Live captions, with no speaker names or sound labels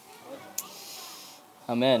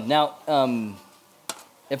Amen. Now,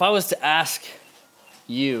 if I was to ask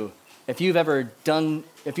you if you ever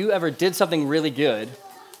did something really good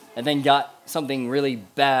and then got something really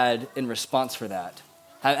bad in response for that,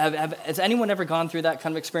 has anyone ever gone through that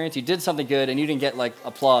kind of experience? You did something good and you didn't get like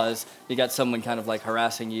applause. You got someone kind of like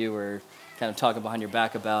harassing you or kind of talking behind your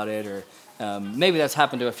back about it, or maybe that's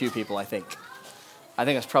happened to a few people. I think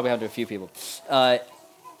that's probably happened to a few people.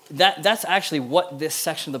 That's actually what this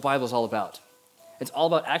section of the Bible is all about. It's all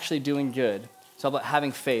about actually doing good. It's all about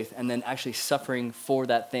having faith and then actually suffering for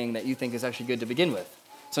that thing that you think is actually good to begin with.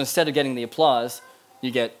 So instead of getting the applause,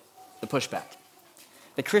 you get the pushback.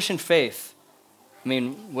 The Christian faith, I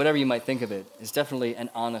mean, whatever you might think of it, is definitely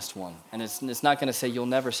an honest one. And it's not going to say you'll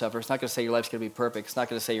never suffer. It's not going to say your life's going to be perfect. It's not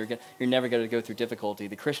going to say you're never going to go through difficulty.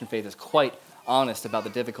 The Christian faith is quite honest about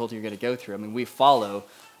the difficulty you're going to go through. I mean, we follow,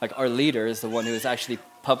 like our leader is the one who is actually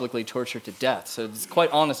publicly tortured to death. So it's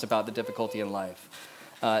quite honest about the difficulty in life.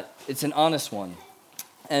 It's an honest one.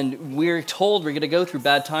 And we're told we're going to go through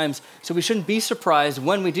bad times, so we shouldn't be surprised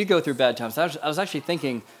when we do go through bad times. I was actually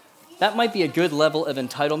thinking that might be a good level of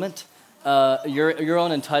entitlement, your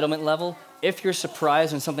own entitlement level. If you're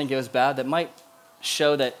surprised when something goes bad, that might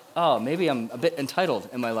show that, oh, maybe I'm a bit entitled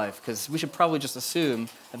in my life, because we should probably just assume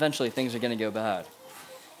eventually things are going to go bad.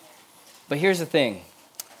 But here's the thing.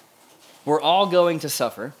 We're all going to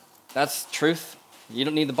suffer. That's truth. You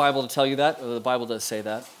don't need the Bible to tell you that, or the Bible does say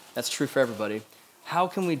that. That's true for everybody. How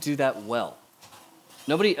can we do that well?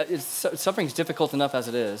 Suffering's difficult enough as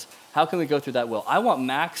it is. How can we go through that well? I want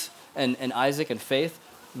Max and Isaac and Faith,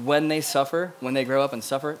 when they suffer, when they grow up and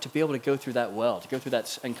suffer, to be able to go through that well, to go through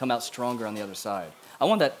that and come out stronger on the other side. I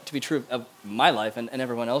want that to be true of my life and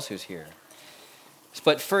everyone else who's here.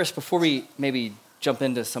 But first, before we maybe jump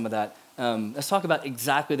into some of that, let's talk about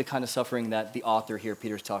exactly the kind of suffering that the author here,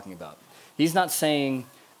 Peter's talking about. He's not saying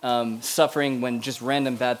suffering when just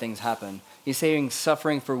random bad things happen. He's saying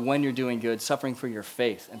suffering for when you're doing good, suffering for your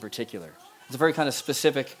faith in particular. It's a very kind of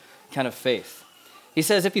specific kind of faith. He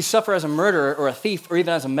says if you suffer as a murderer or a thief or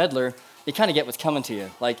even as a meddler, you kind of get what's coming to you.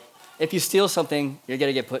 Like if you steal something, you're going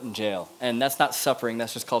to get put in jail. And that's not suffering,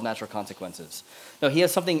 that's just called natural consequences. No, he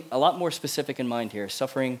has something a lot more specific in mind here,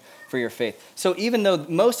 suffering for your faith. So even though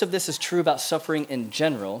most of this is true about suffering in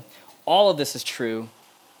general, all of this is true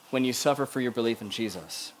when you suffer for your belief in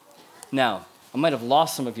Jesus. Now, I might have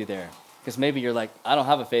lost some of you there, because maybe you're like, I don't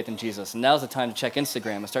have a faith in Jesus, and now's the time to check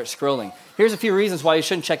Instagram and start scrolling. Here's a few reasons why you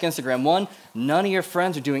shouldn't check Instagram. One, none of your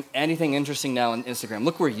friends are doing anything interesting now on Instagram.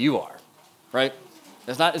 Look where you are, right?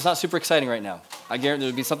 It's not super exciting right now. I guarantee there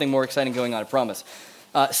would be something more exciting going on, I promise.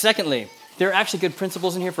 Secondly, there are actually good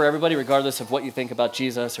principles in here for everybody, regardless of what you think about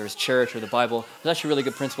Jesus or his church or the Bible. There's actually really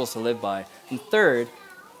good principles to live by. And third,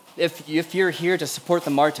 if you're here to support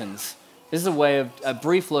the Martins, this is a way of a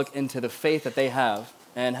brief look into the faith that they have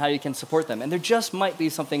and how you can support them. And there just might be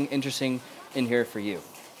something interesting in here for you.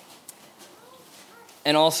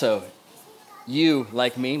 And also, you,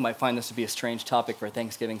 like me, might find this to be a strange topic for a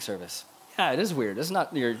Thanksgiving service. Yeah, it is weird. It's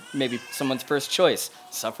not maybe someone's first choice.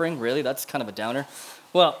 Suffering, really? That's kind of a downer.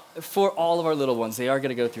 Well, for all of our little ones, they are going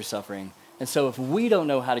to go through suffering. And so if we don't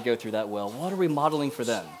know how to go through that well, what are we modeling for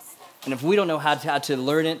them? And if we don't know how to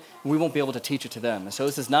learn it, we won't be able to teach it to them. And so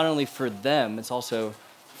this is not only for them, it's also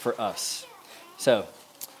for us. So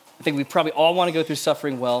I think we probably all want to go through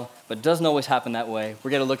suffering well, but it doesn't always happen that way. We're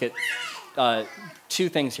going to look at two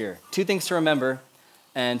things here. 2 things to remember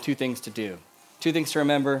and 2 things to do. 2 things to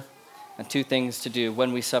remember and 2 things to do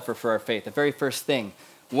when we suffer for our faith. The very first thing,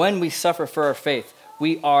 when we suffer for our faith,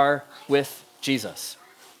 we are with Jesus.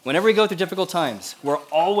 Whenever we go through difficult times, we're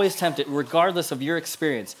always tempted, regardless of your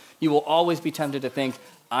experience, you will always be tempted to think,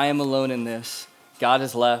 I am alone in this. God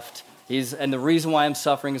has left. And the reason why I'm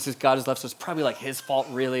suffering is because God has left, so it's probably like his fault,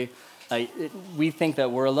 really. We think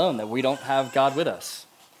that we're alone, that we don't have God with us.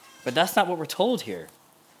 But that's not what we're told here.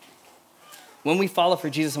 When we follow for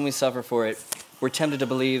Jesus and we suffer for it, we're tempted to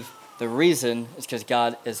believe the reason is because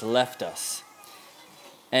God has left us.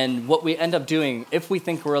 And what we end up doing, if we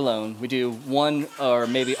think we're alone, we do one or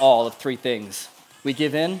maybe all of 3 things. We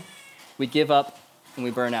give in, we give up, and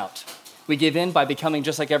we burn out. We give in by becoming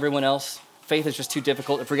just like everyone else. Faith is just too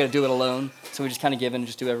difficult if we're going to do it alone, so we just kind of give in and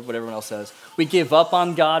just do what everyone else says. We give up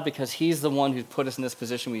on God because he's the one who put us in this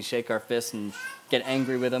position. We shake our fists and get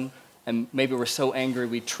angry with him, and maybe we're so angry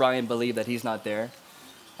we try and believe that he's not there.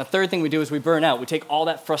 A third thing we do is we burn out. We take all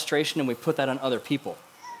that frustration and we put that on other people.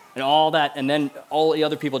 And all that, and then all the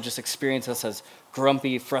other people just experience us as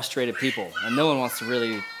grumpy, frustrated people. And no one wants to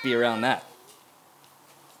really be around that.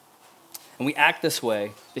 And we act this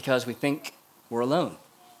way because we think we're alone.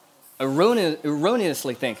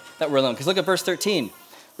 Erroneously think that we're alone. Because look at verse 13.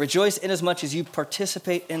 Rejoice inasmuch as you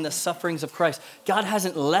participate in the sufferings of Christ. God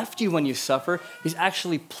hasn't left you when you suffer. He's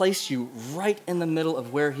actually placed you right in the middle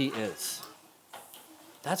of where he is.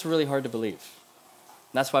 That's really hard to believe.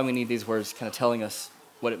 And that's why we need these words kind of telling us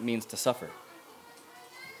what it means to suffer.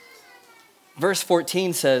 Verse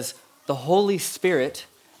 14 says, the Holy Spirit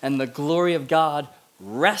and the glory of God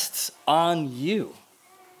rests on you.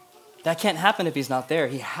 That can't happen if he's not there.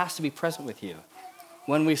 He has to be present with you.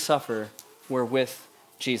 When we suffer, we're with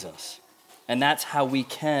Jesus. And that's how we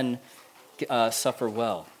can suffer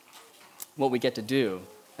well. What we get to do,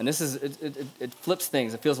 and this is, it flips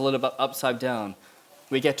things. It feels a little bit upside down.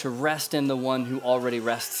 We get to rest in the one who already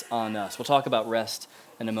rests on us. We'll talk about rest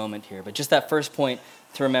in a moment here. But just that first point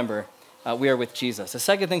to remember, we are with Jesus. The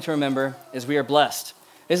second thing to remember is we are blessed.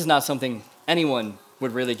 This is not something anyone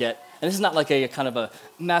would really get. And this is not like a kind of a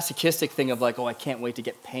masochistic thing of like, oh, I can't wait to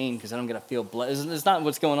get pain because then I'm going to feel blessed. It's not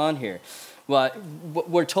what's going on here. What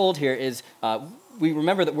we're told here is we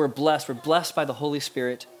remember that we're blessed. We're blessed by the Holy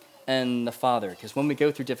Spirit and the Father. Because when we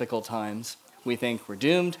go through difficult times, we think we're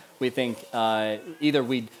doomed. We think either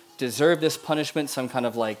we deserve this punishment, some kind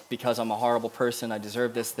of like, because I'm a horrible person, I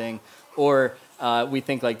deserve this thing. Or we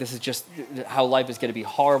think like this is just how life is going to be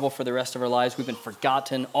horrible for the rest of our lives. We've been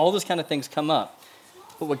forgotten. All those kind of things come up.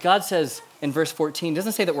 But what God says in verse 14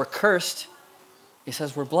 doesn't say that we're cursed. He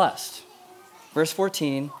says we're blessed. Verse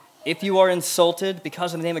 14, if you are insulted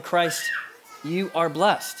because of the name of Christ, you are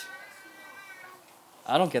blessed.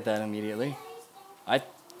 I don't get that immediately. I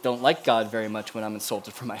don't like God very much when I'm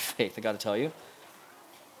insulted for my faith, I got to tell you.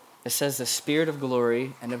 It says the Spirit of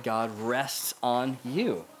glory and of God rests on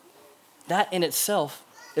you. That in itself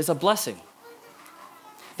is a blessing.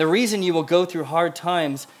 The reason you will go through hard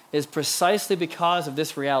times is precisely because of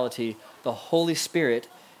this reality. The Holy Spirit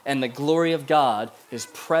and the glory of God is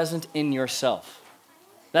present in yourself.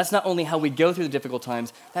 That's not only how we go through the difficult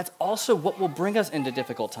times, that's also what will bring us into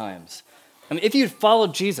difficult times. I mean, if you've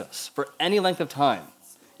followed Jesus for any length of time,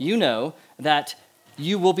 you know that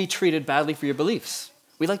you will be treated badly for your beliefs.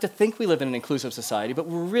 We like to think we live in an inclusive society, but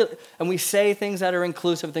we're really, and we say things that are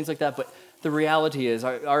inclusive, things like that, but the reality is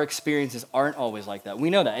our experiences aren't always like that. We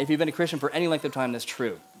know that. If you've been a Christian for any length of time, that's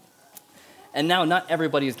true. And now not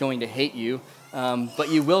everybody is going to hate you, but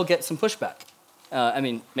you will get some pushback. I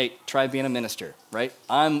mean, mate, try being a minister, right?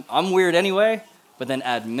 I'm weird anyway, but then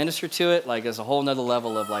add minister to it, like there's a whole nother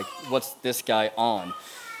level of like, what's this guy on?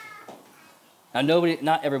 Now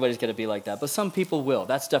not everybody's going to be like that, but some people will.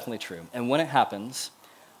 That's definitely true. And when it happens,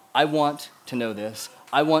 I want to know this.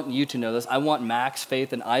 I want you to know this. I want Max,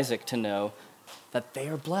 Faith, and Isaac to know that they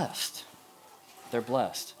are blessed. They're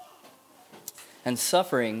blessed. And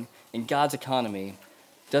suffering in God's economy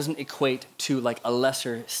doesn't equate to like a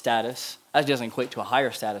lesser status. It doesn't equate to a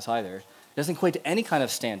higher status either. It doesn't equate to any kind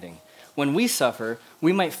of standing. When we suffer,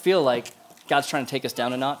 we might feel like God's trying to take us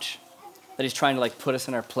down a notch, that he's trying to like put us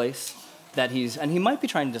in our place, and he might be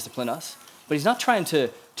trying to discipline us, but he's not trying to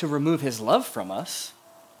remove his love from us.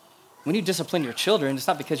 When you discipline your children, it's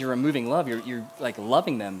not because you're removing love, you're like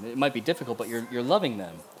loving them. It might be difficult, but you're loving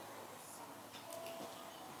them.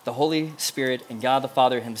 The Holy Spirit and God the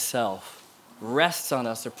Father himself rests on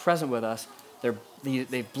us. They're present with us.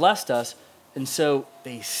 They've blessed us, and so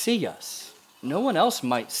they see us. No one else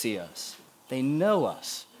might see us. They know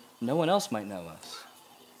us. No one else might know us.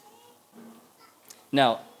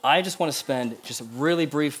 Now, I just want to spend just a really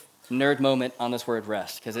brief nerd moment on this word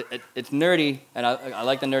rest, because it's nerdy, and I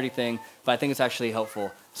like the nerdy thing, but I think it's actually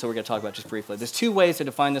helpful, so we're going to talk about it just briefly. There's two ways to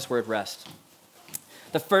define this word rest.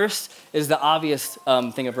 The first is the obvious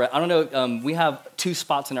thing of rest. I don't know, we have two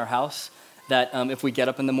spots in our house that if we get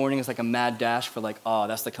up in the morning, it's like a mad dash for like, oh,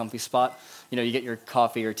 that's the comfy spot. You know, you get your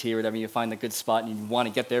coffee or tea or whatever, you find the good spot, and you want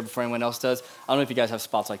to get there before anyone else does. I don't know if you guys have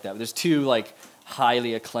spots like that, but there's two like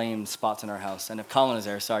highly acclaimed spots in our house. And if Colin is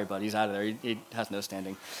there, sorry, bud, he's out of there. He has no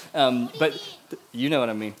standing. But you know what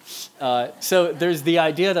I mean. So there's the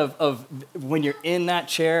idea of when you're in that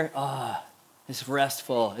chair, it's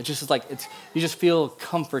restful. It's just like, you just feel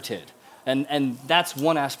comforted. And that's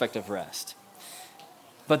one aspect of rest.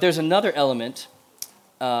 But there's another element,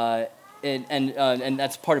 and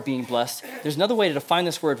that's part of being blessed. There's another way to define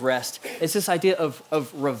this word rest. It's this idea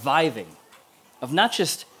of reviving, of not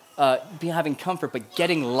just having comfort, but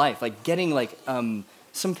getting life, like getting like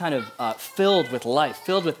some kind of filled with life,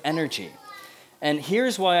 filled with energy. And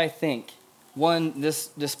here's why I think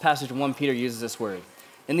this passage in 1 Peter uses this word.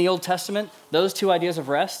 In the Old Testament, those two ideas of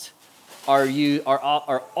rest are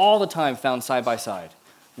all the time found side by side.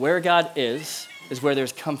 Where God is where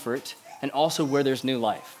there's comfort, and also where there's new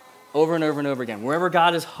life. over and over and over again. Wherever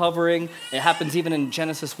God is hovering, it happens even in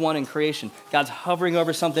Genesis 1 in creation. God's hovering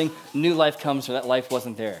over something, new life comes where that life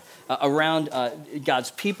wasn't there. Around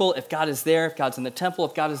God's people, if God is there, if God's in the temple,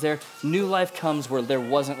 if God is there, new life comes where there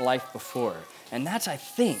wasn't life before. And that's, I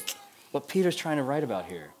think, what Peter's trying to write about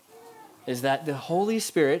here, is that the Holy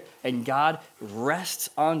Spirit and God rests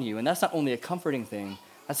on you. And that's not only a comforting thing,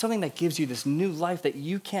 that's something that gives you this new life that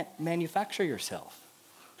you can't manufacture yourself.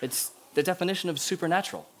 It's the definition of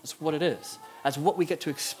supernatural. That's what it is. That's what we get to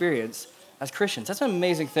experience as Christians. That's an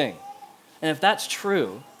amazing thing. And if that's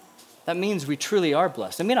true, that means we truly are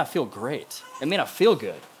blessed. It may not feel great. It may not feel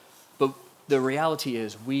good. But the reality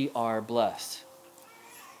is we are blessed.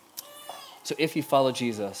 So if you follow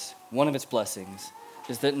Jesus, one of its blessings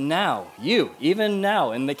is that now, even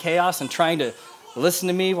now, in the chaos and trying to listen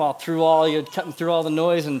to me while you're cutting through all the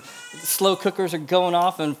noise and slow cookers are going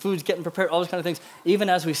off and food's getting prepared, all those kind of things. Even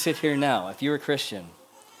as we sit here now, if you're a Christian,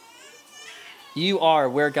 you are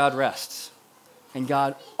where God rests. And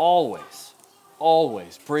God always,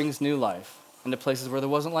 always brings new life into places where there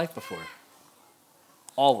wasn't life before.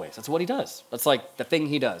 Always. That's what he does. That's like the thing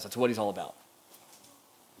he does. That's what he's all about.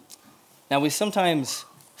 Now, we sometimes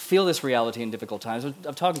feel this reality in difficult times.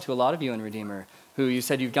 I'm talking to a lot of you in Redeemer who you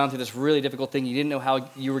said you've gone through this really difficult thing, you didn't know how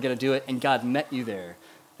you were going to do it, and God met you there.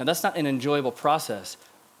 Now, that's not an enjoyable process,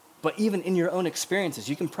 but even in your own experiences,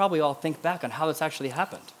 you can probably all think back on how this actually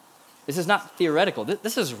happened. This is not theoretical.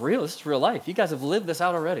 This is real. This is real life. You guys have lived this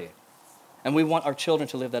out already, and we want our children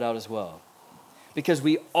to live that out as well. Because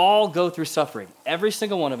we all go through suffering. Every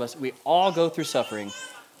single one of us, we all go through suffering.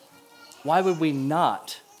 Why would we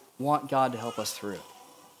not want God to help us through?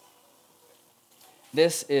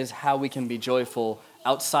 This is how we can be joyful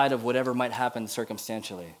outside of whatever might happen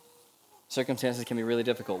circumstantially. Circumstances can be really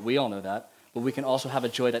difficult. We all know that. But we can also have a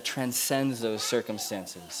joy that transcends those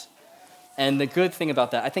circumstances. And the good thing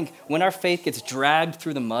about that, I think when our faith gets dragged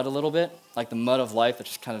through the mud a little bit, like the mud of life, that's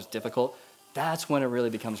just kind of difficult, that's when it really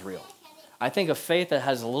becomes real. I think a faith that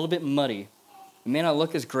has a little bit muddy, it may not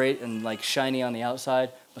look as great and like shiny on the outside,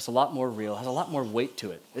 but it's a lot more real, has a lot more weight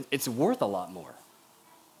to it. It's worth a lot more.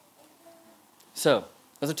 So,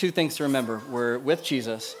 those are two things to remember. We're with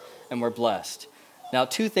Jesus, and we're blessed. Now,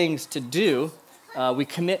 two things to do, we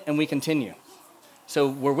commit and we continue. So,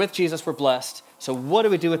 we're with Jesus, we're blessed. So, what do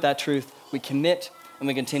we do with that truth? We commit and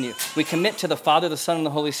we continue. We commit to the Father, the Son, and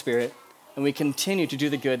the Holy Spirit, and we continue to do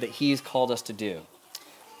the good that He's called us to do.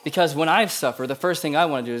 Because when I suffer, the first thing I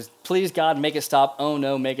want to do is, please, God, make it stop. Oh,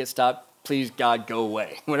 no, make it stop. Please, God, go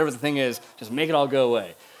away. Whatever the thing is, just make it all go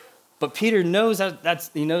away. But Peter knows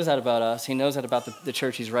he knows that about us. He knows that about the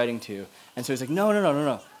church he's writing to. And so he's like,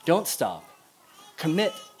 no. Don't stop.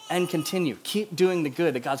 Commit and continue. Keep doing the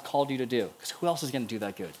good that God's called you to do. Because who else is going to do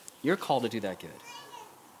that good? You're called to do that good.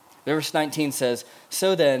 Verse 19 says,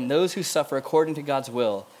 so then, those who suffer according to God's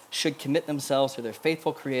will should commit themselves to their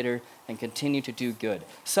faithful Creator and continue to do good.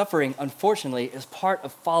 Suffering, unfortunately, is part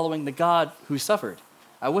of following the God who suffered.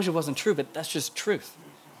 I wish it wasn't true, but that's just truth.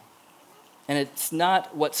 And it's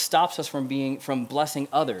not what stops us from blessing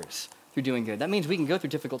others through doing good. That means we can go through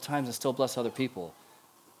difficult times and still bless other people.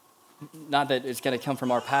 Not that it's going to come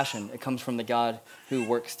from our passion. It comes from the God who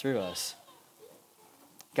works through us.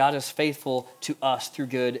 God is faithful to us through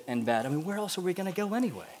good and bad. I mean, where else are we going to go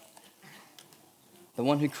anyway? The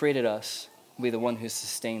one who created us will be the one who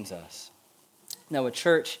sustains us. Now, a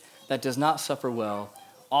church that does not suffer well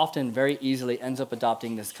often very easily ends up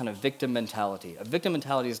adopting this kind of victim mentality. A victim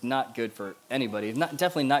mentality is not good for anybody. It's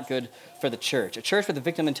definitely not good for the church. A church with a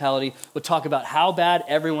victim mentality would talk about how bad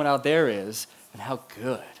everyone out there is and how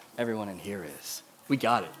good everyone in here is. We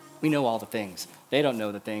got it. We know all the things. They don't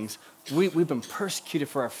know the things. We've been persecuted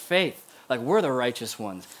for our faith. Like, we're the righteous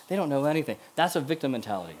ones. They don't know anything. That's a victim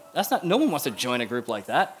mentality. No one wants to join a group like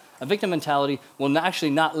that. A victim mentality will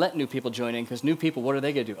actually not let new people join in, because new people, what are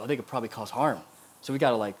they going to do? Oh, they could probably cause harm. So we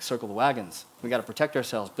got to circle the wagons. We got to protect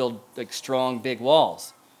ourselves, build strong, big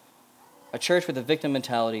walls. A church with a victim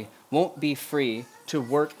mentality won't be free to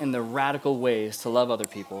work in the radical ways to love other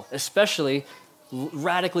people, especially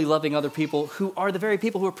radically loving other people who are the very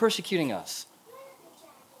people who are persecuting us.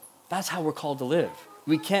 That's how we're called to live.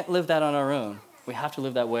 We can't live that on our own. We have to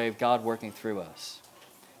live that way of God working through us.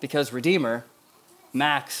 Because Redeemer,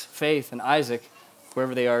 Max, Faith, and Isaac,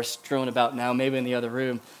 wherever they are strewn about now, maybe in the other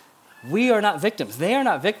room, we are not victims. They are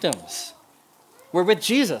not victims. We're with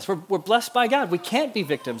Jesus. We're blessed by God. We can't be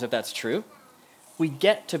victims if that's true. We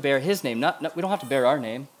get to bear His name. We don't have to bear our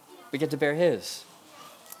name. We get to bear His.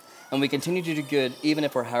 And we continue to do good even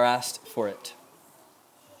if we're harassed for it.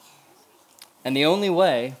 And the only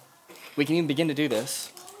way we can even begin to do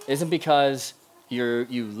this isn't because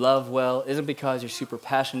you love well, isn't because you're super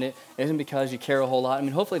passionate, isn't because you care a whole lot. I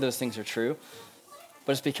mean, hopefully those things are true,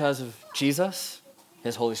 but it's because of Jesus,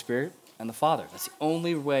 his Holy Spirit, and the Father. That's the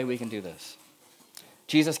only way we can do this.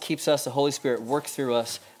 Jesus keeps us, the Holy Spirit works through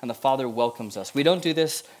us, and the Father welcomes us. We don't do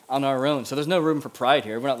this on our own, so there's no room for pride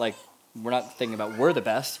here. We're not thinking about we're the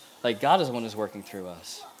best. Like, God is the one who's working through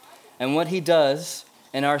us. And what he does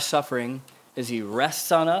in our suffering is he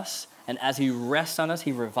rests on us, and as he rests on us,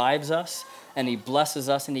 he revives us, and he blesses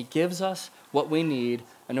us, and he gives us what we need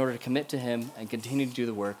in order to commit to him and continue to do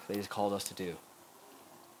the work that he's called us to do.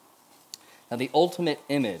 Now, the ultimate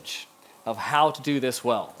image of how to do this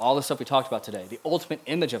well, all the stuff we talked about today, the ultimate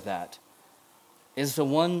image of that is the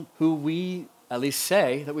one who we at least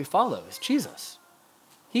say that we follow, is Jesus.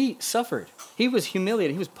 He suffered. He was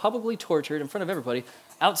humiliated. He was publicly tortured in front of everybody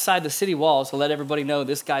outside the city walls to let everybody know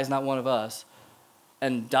this guy's not one of us,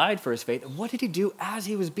 and died for his faith. And what did he do as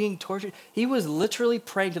he was being tortured? He was literally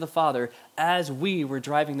praying to the Father as we were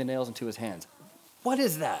driving the nails into his hands. What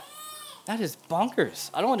is that? That is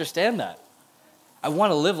bonkers. I don't understand that. I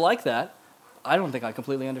want to live like that. I don't think I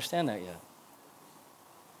completely understand that yet.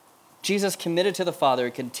 Jesus committed to the Father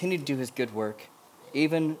and continued to do his good work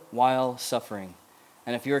even while suffering.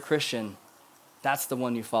 And if you're a Christian, that's the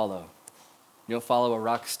one you follow. You don't follow a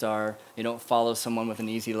rock star. You don't follow someone with an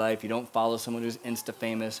easy life. You don't follow someone who's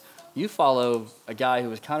Insta-famous. You follow a guy who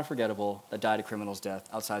was kind of forgettable that died a criminal's death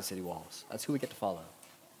outside city walls. That's who we get to follow.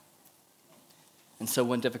 And so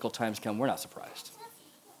when difficult times come, we're not surprised.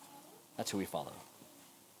 That's who we follow.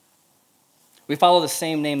 We follow the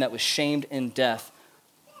same name that was shamed in death,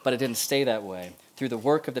 but it didn't stay that way. Through the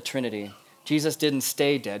work of the Trinity, Jesus didn't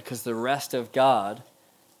stay dead because the rest of God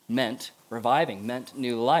meant reviving, meant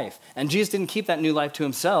new life. And Jesus didn't keep that new life to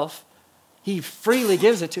himself. He freely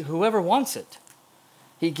gives it to whoever wants it.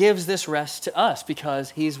 He gives this rest to us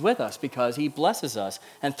because he's with us, because he blesses us.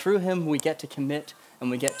 And through him, we get to commit and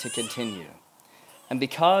we get to continue. And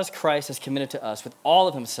because Christ has committed to us with all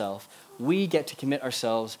of himself, we get to commit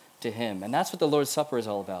ourselves to him. And that's what the Lord's Supper is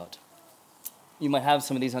all about. You might have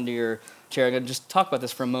some of these under your chair. I'm going to just talk about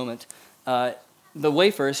this for a moment. The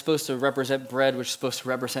wafer is supposed to represent bread, which is supposed to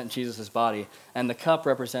represent Jesus' body, and the cup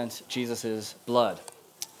represents Jesus' blood.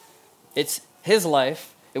 It's his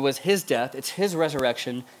life, it was his death, it's his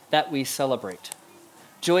resurrection that we celebrate.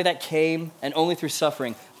 Joy that came and only through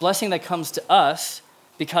suffering. Blessing that comes to us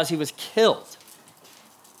because he was killed.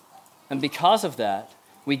 And because of that,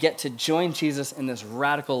 we get to join Jesus in this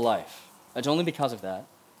radical life. It's only because of that.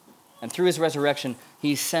 And through his resurrection,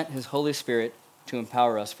 he sent his Holy Spirit to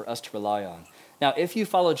empower us, for us to rely on. Now, if you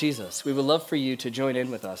follow Jesus, we would love for you to join in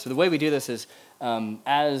with us. So the way we do this is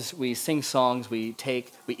as we sing songs, we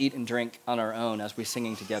eat and drink on our own as we're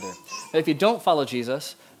singing together. But if you don't follow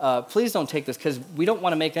Jesus, please don't take this, because we don't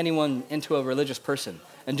want to make anyone into a religious person.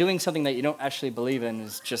 And doing something that you don't actually believe in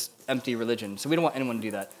is just empty religion. So we don't want anyone to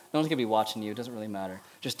do that. No one's going to be watching you. It doesn't really matter.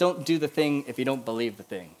 Just don't do the thing if you don't believe the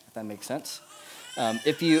thing, if that makes sense. But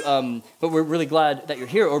we're really glad that you're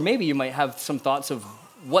here. Or maybe you might have some thoughts of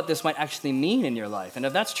what this might actually mean in your life. And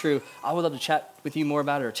if that's true, I would love to chat with you more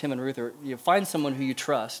about it, or Tim and Ruth, or find someone who you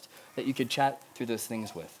trust that you could chat through those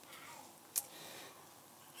things with.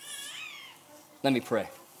 Let me pray.